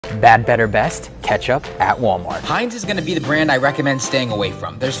Bad, better, best, ketchup at Walmart. Heinz is going to be the brand I recommend staying away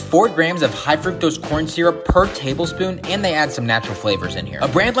from. There's 4 grams of high fructose corn syrup per tablespoon, and they add some natural flavors in here. A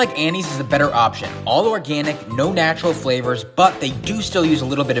brand like Annie's is a better option. All organic, no natural flavors, but they do still use a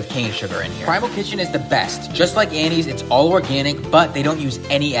little bit of cane sugar in here. Primal Kitchen is the best. Just like Annie's, it's all organic, but they don't use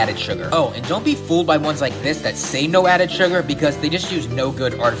any added sugar. Oh, and don't be fooled by ones like this that say no added sugar, because they just use no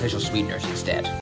good artificial sweeteners instead.